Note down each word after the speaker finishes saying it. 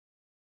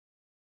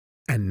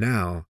And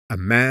now, a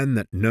man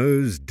that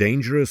knows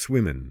dangerous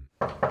women.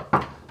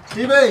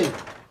 Stevie!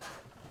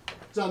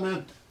 What's up,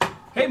 man?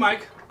 Hey,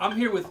 Mike. I'm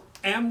here with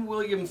M.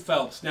 William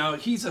Phelps. Now,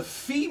 he's a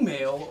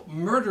female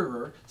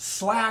murderer /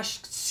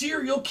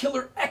 serial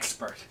killer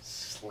expert.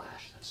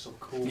 Slash, that's so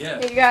cool. Yeah.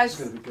 Hey, you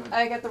guys,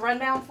 I got the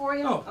rundown for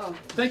you. Oh,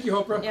 thank you,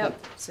 Oprah.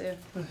 Yep, see.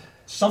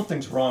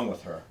 Something's wrong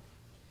with her.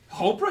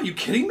 Oprah, are you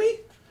kidding me?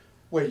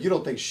 Wait, you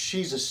don't think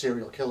she's a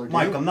serial killer, do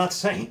Mike, you? I'm not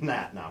saying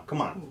that now.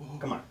 Come on.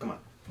 Come on, come on.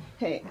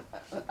 Hey,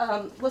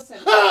 listen.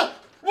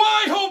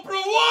 Why, Oprah,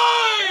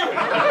 why?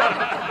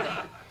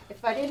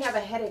 If I didn't have a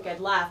headache, I'd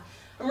laugh.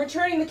 I'm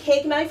returning the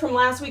cake knife from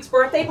last week's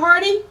birthday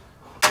party.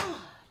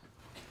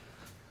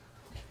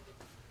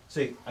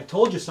 See, I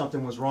told you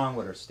something was wrong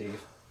with her,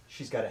 Steve.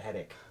 She's got a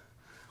headache.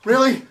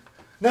 Really?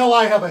 Now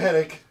I have a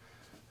headache.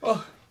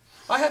 Oh,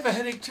 I have a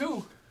headache,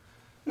 too.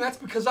 And that's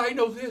because I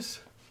know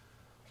this.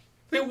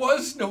 There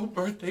was no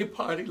birthday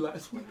party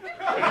last week.